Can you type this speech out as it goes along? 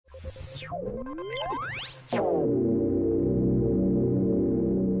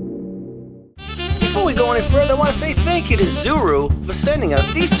Before we go any further, I want to say thank you to Zuru for sending us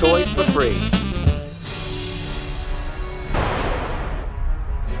these toys for free.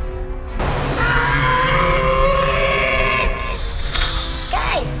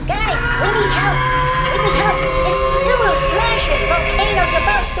 Guys, we need help. This Zuru Smashers volcano's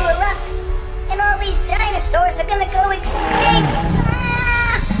about to erupt, and all these dinosaurs are gonna go extinct.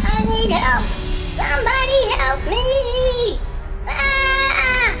 I need help. Somebody help me.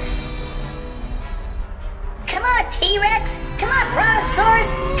 Come on, T-Rex! Come on, Brontosaurus!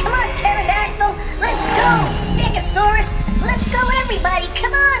 Come on, Pterodactyl! Let's go! Stegosaurus! Let's go, everybody!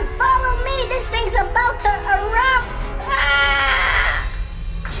 Come on, follow me! This thing's about to erupt!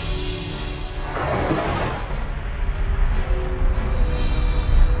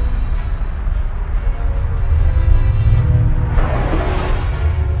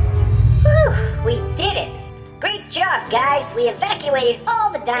 Whew, we did it! Great job, guys! We evacuated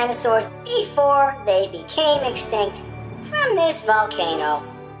all the dinosaurs before they became extinct from this volcano.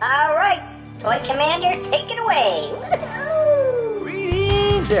 Alright, Toy Commander, take it away! Woohoo!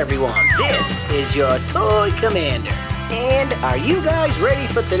 Greetings, everyone. This is your Toy Commander. And are you guys ready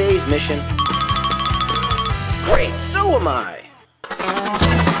for today's mission? Great, so am I.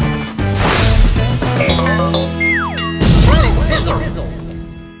 Planet Zizzle!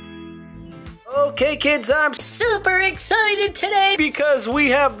 Okay, kids, I'm super excited today because we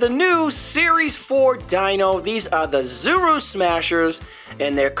have the new Series 4 Dino. These are the Zuru Smashers,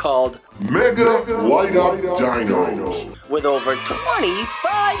 and they're called Mega Light Up Dinos with over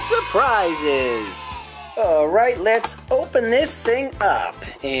 25 surprises. All right, let's open this thing up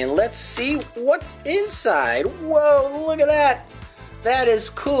and let's see what's inside. Whoa, look at that. That is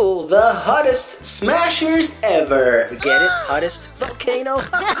cool. The hottest Smashers ever. Get it? Hottest volcano?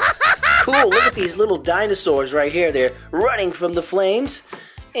 Cool. Look at these little dinosaurs right here. They're running from the flames.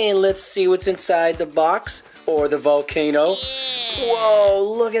 And let's see what's inside the box or the volcano.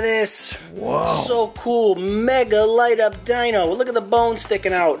 Whoa, look at this. Whoa. So cool. Mega light up dino. Look at the bone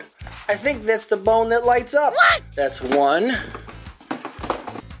sticking out. I think that's the bone that lights up. What? That's one.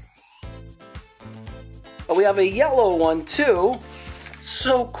 Oh, we have a yellow one too.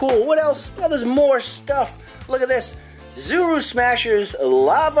 So cool. What else? Oh, there's more stuff. Look at this. Zuru Smashers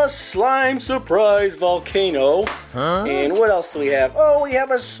Lava Slime Surprise Volcano. Huh? And what else do we have? Oh, we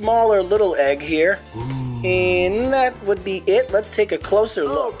have a smaller little egg here. Ooh. And that would be it. Let's take a closer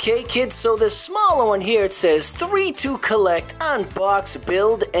look. Okay, kids, so the smaller one here, it says 3 to collect, unbox,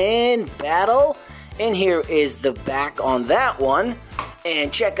 build, and battle. And here is the back on that one.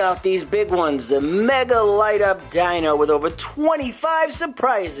 And check out these big ones, the Mega Light Up Dino with over 25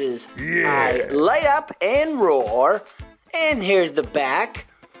 surprises. Yeah. I light up and roar. And here's the back.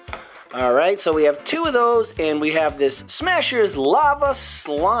 All right, so we have 2 of those, and we have this Smashers Lava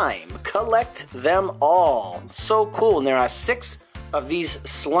Slime. Collect them all. So cool, and there are 6 of these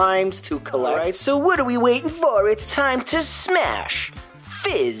slimes to collect. All right, so what are we waiting for? It's time to smash,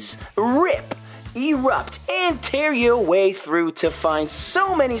 fizz, rip, erupt, and tear your way through to find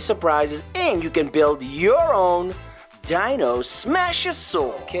so many surprises, and you can build your own Dino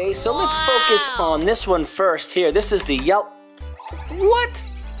Smash-O-SAUR. Okay, so let's focus on this one first here. This is the What?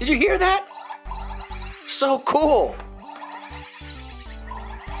 Did you hear that? So cool.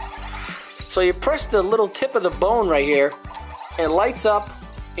 So you press the little tip of the bone right here, it lights up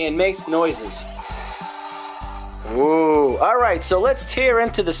and makes noises. Ooh, all right, so let's tear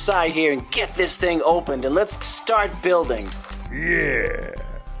into the side here and get this thing opened, and let's start building. Yeah.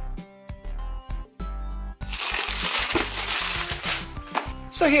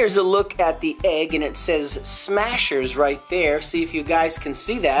 So here's a look at the egg, and it says Smashers right there. See if you guys can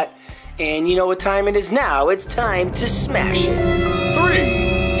see that. And you know what time it is now. It's time to smash it. 3,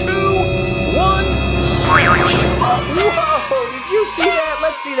 2, 1, smash! Whoa, did you see that?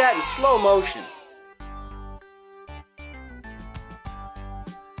 Let's see that in slow motion.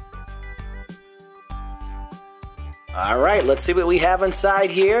 All right, let's see what we have inside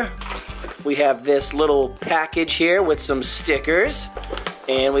here. We have this little package here with some stickers.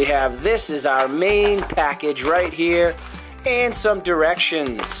 And we have this is our main package right here. And some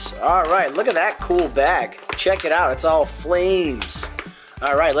directions. All right, look at that cool bag. Check it out, it's all flames.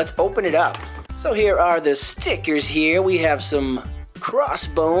 All right, let's open it up. So here are the stickers here. We have some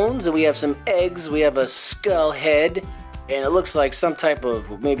crossbones, and we have some eggs. We have a skull head, and it looks like some type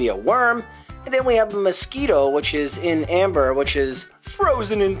of maybe a worm. And then we have a mosquito, which is in amber, which is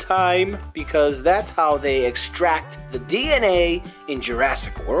frozen in time, because that's how they extract the DNA in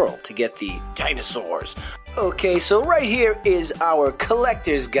Jurassic World to get the dinosaurs. Okay, so right here is our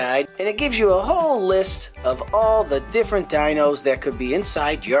collector's guide, and it gives you a whole list of all the different dinos that could be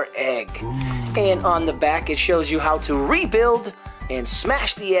inside your egg. And on the back it shows you how to rebuild and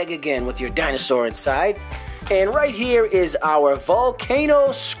smash the egg again with your dinosaur inside. And right here is our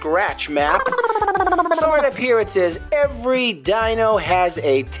volcano scratch map. So right up here it says, every dino has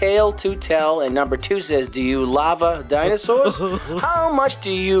a tale to tell. And number 2 says, do you lava dinosaurs? How much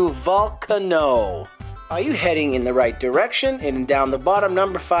do you volcano? Are you heading in the right direction? And down the bottom,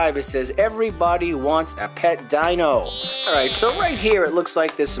 number 5, it says, everybody wants a pet dino. Alright, so right here it looks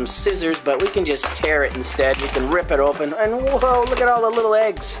like there's some scissors, but we can just tear it instead. We can rip it open. And whoa, look at all the little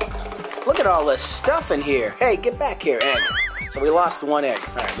eggs. Look at all this stuff in here. Hey, get back here, egg. So we lost one egg.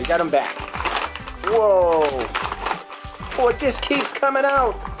 Alright, we got him back. Whoa. Oh, it just keeps coming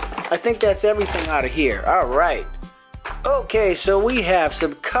out. I think that's everything out of here. Alright. Okay, so we have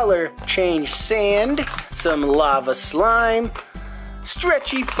some color change sand, some lava slime,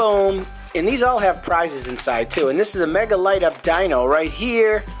 stretchy foam, and these all have prizes inside too. And this is a mega light up dino right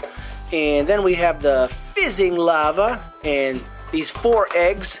here. And then we have the fizzing lava and these 4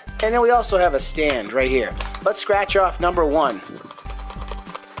 eggs, and then we also have a stand right here. Let's scratch off number 1.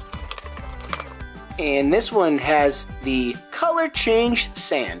 And this one has the color change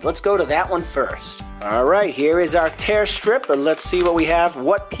sand. Let's go to that one first. Alright, here is our tear strip, and let's see what we have.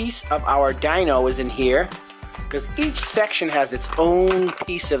 What piece of our dino is in here? Because each section has its own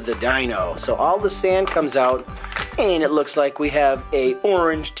piece of the dino. So all the sand comes out, and it looks like we have a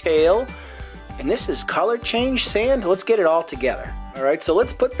orange tail. And this is color change sand. Let's get it all together. Alright, so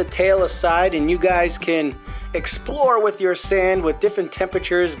let's put the tail aside and you guys can explore with your sand with different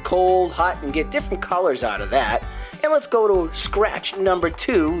temperatures, cold, hot, and get different colors out of that. And let's go to scratch number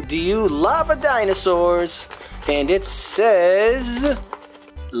 2. Do you lava dinosaurs? And it says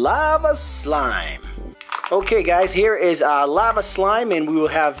lava slime. Okay guys, here is our lava slime, and we will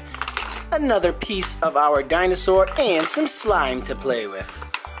have another piece of our dinosaur and some slime to play with.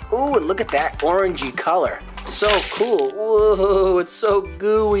 Ooh, look at that orangey color. So cool. Whoa, it's so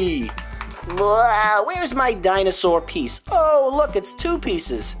gooey. Wow, where's my dinosaur piece? Oh, look, it's 2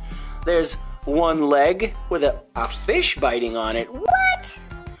 pieces. There's one leg with a fish biting on it. What?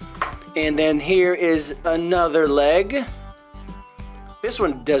 And then here is another leg. This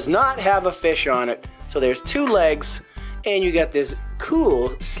one does not have a fish on it. So there's 2 legs, and you got this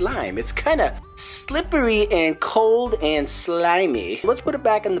cool slime. It's kind of slippery and cold and slimy. Let's put it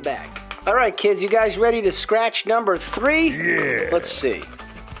back in the bag. All right, kids, you guys ready to scratch number 3? Yeah. Let's see.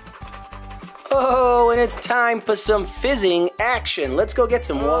 Oh, and it's time for some fizzing action. Let's go get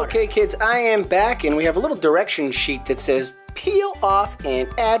some water. Okay, kids, I am back, and we have a little direction sheet that says peel off and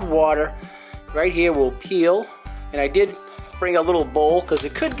add water. Right here, we'll peel. And I did bring a little bowl because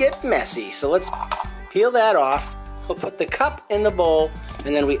it could get messy. So let's peel that off. We'll put the cup in the bowl,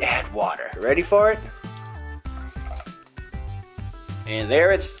 and then we add water. Ready for it? And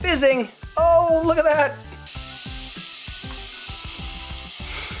there it's fizzing. Oh, look at that.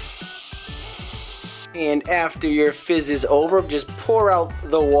 And after your fizz is over, just pour out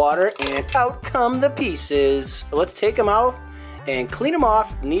the water, and out come the pieces. Let's take them out and clean them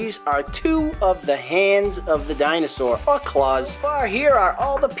off. And these are 2 of the hands of the dinosaur, or claws. So far, here are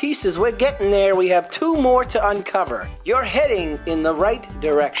all the pieces. We're getting there. We have 2 more to uncover. You're heading in the right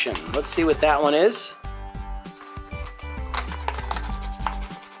direction. Let's see what that one is.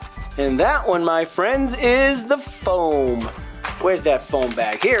 And that one, my friends, is the foam. Where's that foam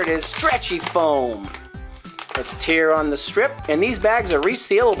bag? Here it is, stretchy foam. Let's tear on the strip. And these bags are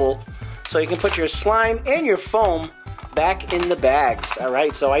resealable, so you can put your slime and your foam back in the bags.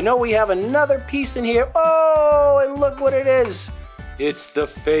 Alright, so I know we have another piece in here. Oh, and look what it is. It's the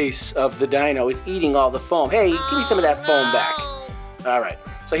face of the dino. It's eating all the foam. Hey, give me some of that foam back. Alright,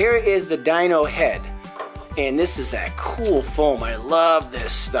 so here is the dino head. And this is that cool foam. I love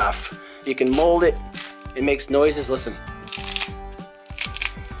this stuff. You can mold it. It makes noises. Listen.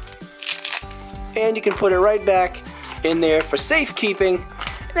 And you can put it right back in there for safekeeping.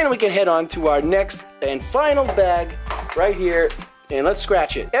 And then we can head on to our next and final bag right here. And let's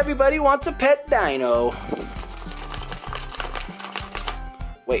scratch it. Everybody wants a pet dino.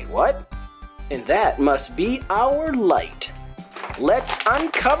 Wait, what? And that must be our light. Let's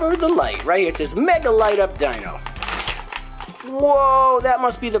uncover the light. Right here it says Mega Light Up Dino. Whoa, that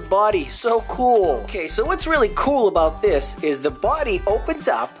must be the body. So cool. Okay, so what's really cool about this is the body opens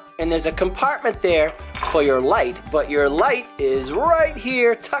up, and there's a compartment there for your light, but your light is right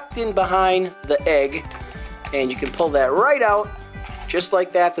here tucked in behind the egg, and you can pull that right out just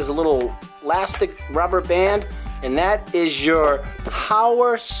like that. There's a little elastic rubber band, and that is your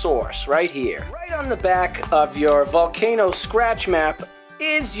power source right here. Right on the back of your volcano scratch map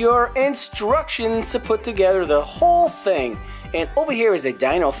is your instructions to put together the whole thing. And over here is a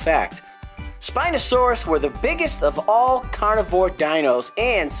dino fact. Spinosaurus were the biggest of all carnivore dinos,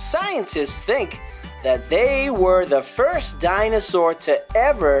 and scientists think that they were the first dinosaur to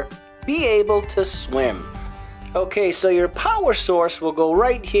ever be able to swim. Okay, so your power source will go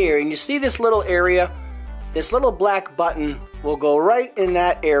right here, and you see this little area? This little black button will go right in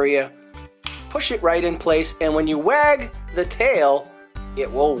that area. Push it right in place, and when you wag the tail,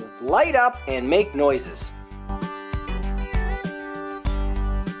 it will light up and make noises.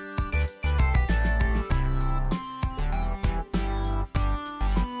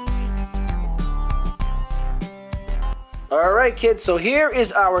 Alright kids, so here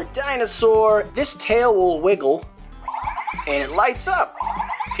is our dinosaur. This tail will wiggle and it lights up.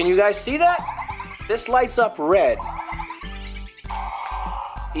 Can you guys see that? This lights up red.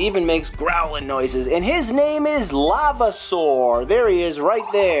 He even makes growling noises, and his name is Lavasaur. There he is right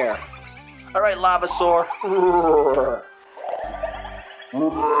there. Alright, Lavasaur.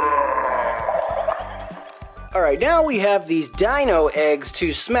 Alright, now we have these dino eggs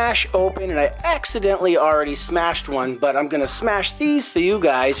to smash open, and I accidentally already smashed one, but I'm going to smash these for you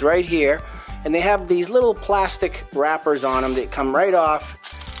guys right here. And they have these little plastic wrappers on them that come right off.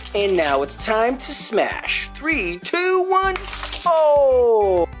 And now it's time to smash. 3, 2, 1,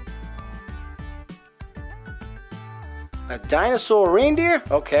 oh! A dinosaur reindeer?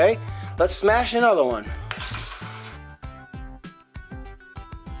 Okay, let's smash another one.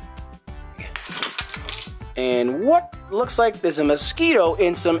 And what looks like there's a mosquito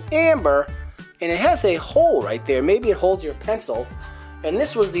in some amber, and it has a hole right there. Maybe it holds your pencil. And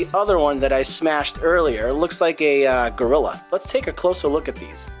this was the other one that I smashed earlier. It looks like a gorilla. Let's take a closer look at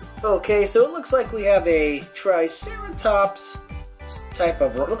these. Okay, so it looks like we have a Triceratops type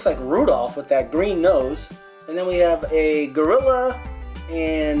of, it looks like Rudolph with that green nose. And then we have a gorilla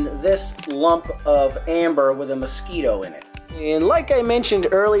and this lump of amber with a mosquito in it. And like I mentioned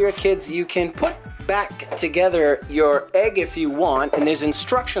earlier, kids, you can put back together your egg if you want, and there's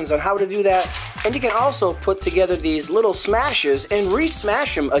instructions on how to do that. And you can also put together these little smashers and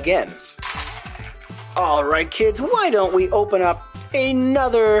re-smash them again. Alright kids, why don't we open up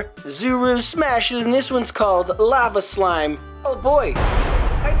another Zuru Smasher, and this one's called Lava Slime. Oh boy,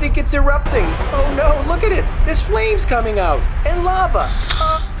 I think it's erupting. Oh no, look at it, there's flames coming out, and lava.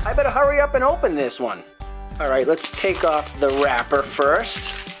 I better hurry up and open this one. Alright, let's take off the wrapper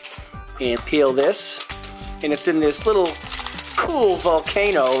first and peel this. And it's in this little cool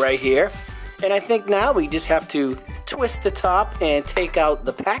volcano right here. And I think now we just have to twist the top and take out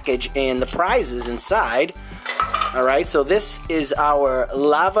the package and the prizes inside. Alright, so this is our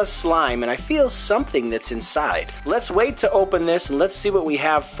lava slime, and I feel something that's inside. Let's wait to open this and let's see what we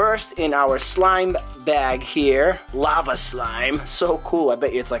have first in our slime bag here. Lava slime, so cool. I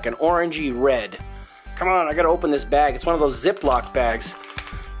bet you it's like an orangey red. Come on, I gotta open this bag. It's one of those Ziploc bags.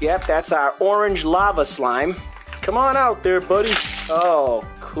 Yep, that's our orange lava slime. Come on out there, buddy. Oh,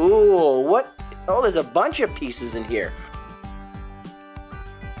 cool. What? Oh, there's a bunch of pieces in here.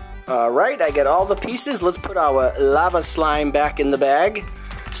 Alright, I got all the pieces. Let's put our lava slime back in the bag.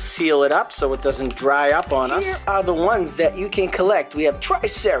 Seal it up so it doesn't dry up on us. Here are the ones that you can collect. We have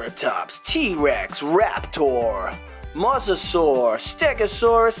Triceratops, T-Rex, Raptor, Mosasaur,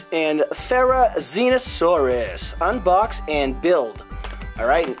 Stegosaurus, and Therizinosaurus. Unbox and build.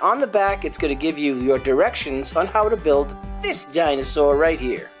 Alright, and on the back it's going to give you your directions on how to build this dinosaur right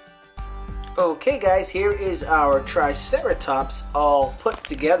here. Okay guys, here is our Triceratops all put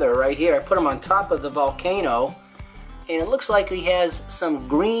together right here. I put him on top of the volcano, and it looks like he has some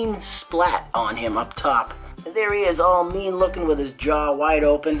green splat on him up top. And there he is, all mean looking with his jaw wide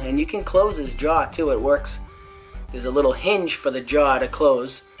open, and you can close his jaw too, it works. There's a little hinge for the jaw to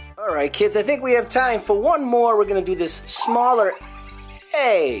close. Alright kids, I think we have time for one more. We're going to do this smaller.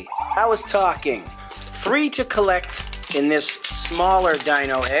 Hey, I was talking. 3 to collect in this smaller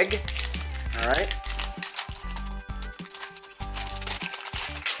dino egg. Alright.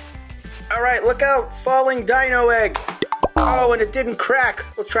 Alright, look out. Falling dino egg. Oh, and it didn't crack.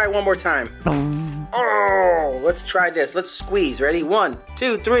 Let's try one more time. Oh, let's try this. Let's squeeze. Ready? 1,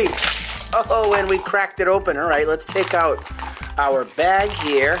 2, 3. Oh, and we cracked it open. Alright, let's take out our bag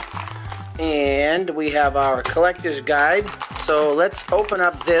here. And we have our collector's guide. So let's open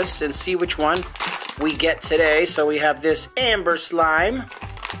up this and see which one we get today. So we have this amber slime.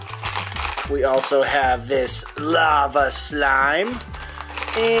 We also have this lava slime.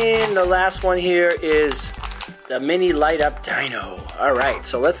 And the last one here is the mini light up dino. Alright,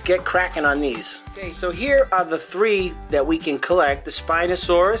 so let's get cracking on these. Okay, so here are the three that we can collect. The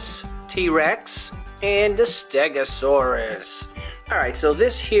Spinosaurus, T-Rex, and the Stegosaurus. Alright, so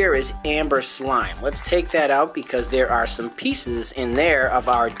this here is amber slime. Let's take that out because there are some pieces in there of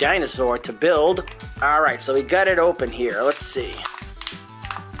our dinosaur to build. Alright, so we got it open here. Let's see.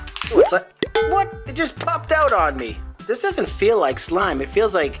 Ooh, it's like, what? It just popped out on me. This doesn't feel like slime. It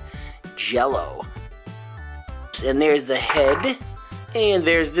feels like jello. And there's the head, and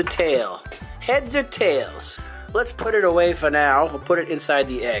there's the tail. Heads or tails? Let's put it away for now. We'll put it inside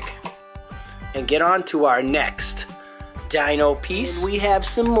the egg. And get on to our next dino piece. And we have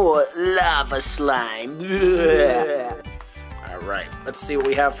some more lava slime. Alright, let's see what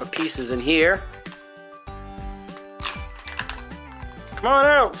we have for pieces in here. Come on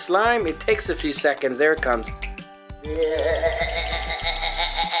out, slime. It takes a few seconds. There it comes.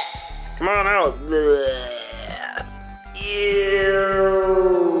 Come on out. Ew.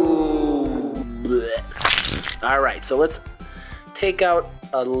 Alright, so let's take out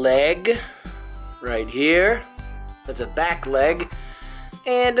a leg right here. That's a back leg.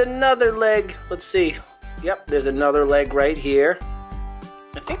 And another leg. Let's see. Yep, there's another leg right here.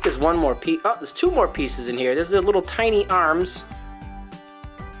 I think there's one more piece. Oh, there's two more pieces in here. There's the little tiny arms.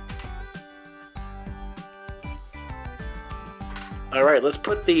 Alright, let's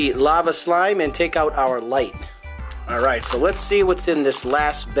put the lava slime and take out our light. Alright, so let's see what's in this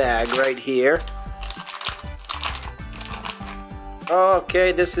last bag right here.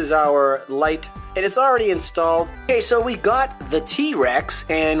 Okay, this is our light, and it's already installed. Okay, so we got the T-Rex,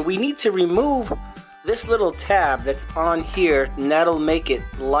 and we need to remove this little tab that's on here, and that'll make it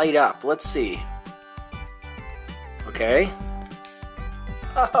light up. Let's see. Okay.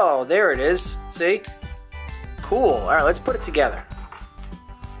 Oh, there it is. See? Cool. Alright, let's put it together.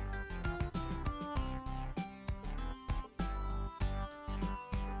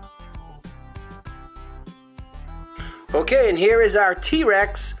 Okay, and here is our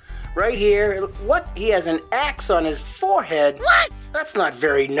T-Rex right here. What? He has an axe on his forehead. What? That's not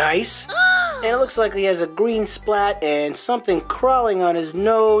very nice. And it looks like he has a green splat and something crawling on his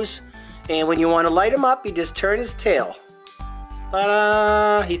nose. And when you want to light him up, you just turn his tail.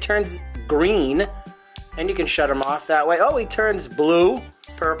 Ta-da! He turns green, and you can shut him off that way. Oh, he turns blue,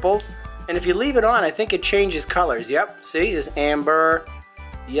 purple. And if you leave it on, I think it changes colors. Yep, see? There's amber,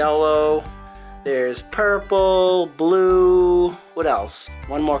 yellow. There's purple, blue, what else?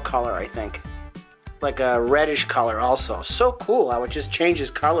 One more color, I think. Like a reddish color also. So cool how it just changes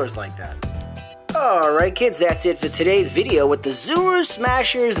colors like that. Alright kids, that's it for today's video with the Zuru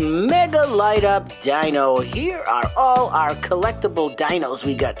Smashers Mega Light Up Dino. Here are all our collectible dinos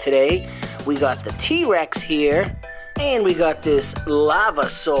we got today. We got the T-Rex here, and we got this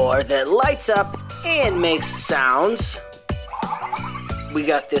Lavasaur that lights up and makes sounds. We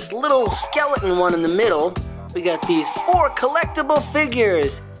got this little skeleton one in the middle. We got these 4 collectible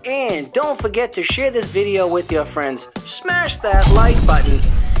figures. And don't forget to share this video with your friends. Smash that like button.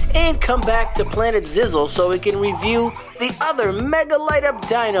 And come back to Planet Zizzle so we can review the other Mega Light Up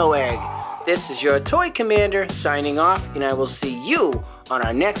Dino Egg. This is your Toy Commander signing off, and I will see you on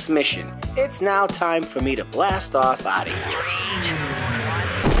our next mission. It's now time for me to blast off out of here.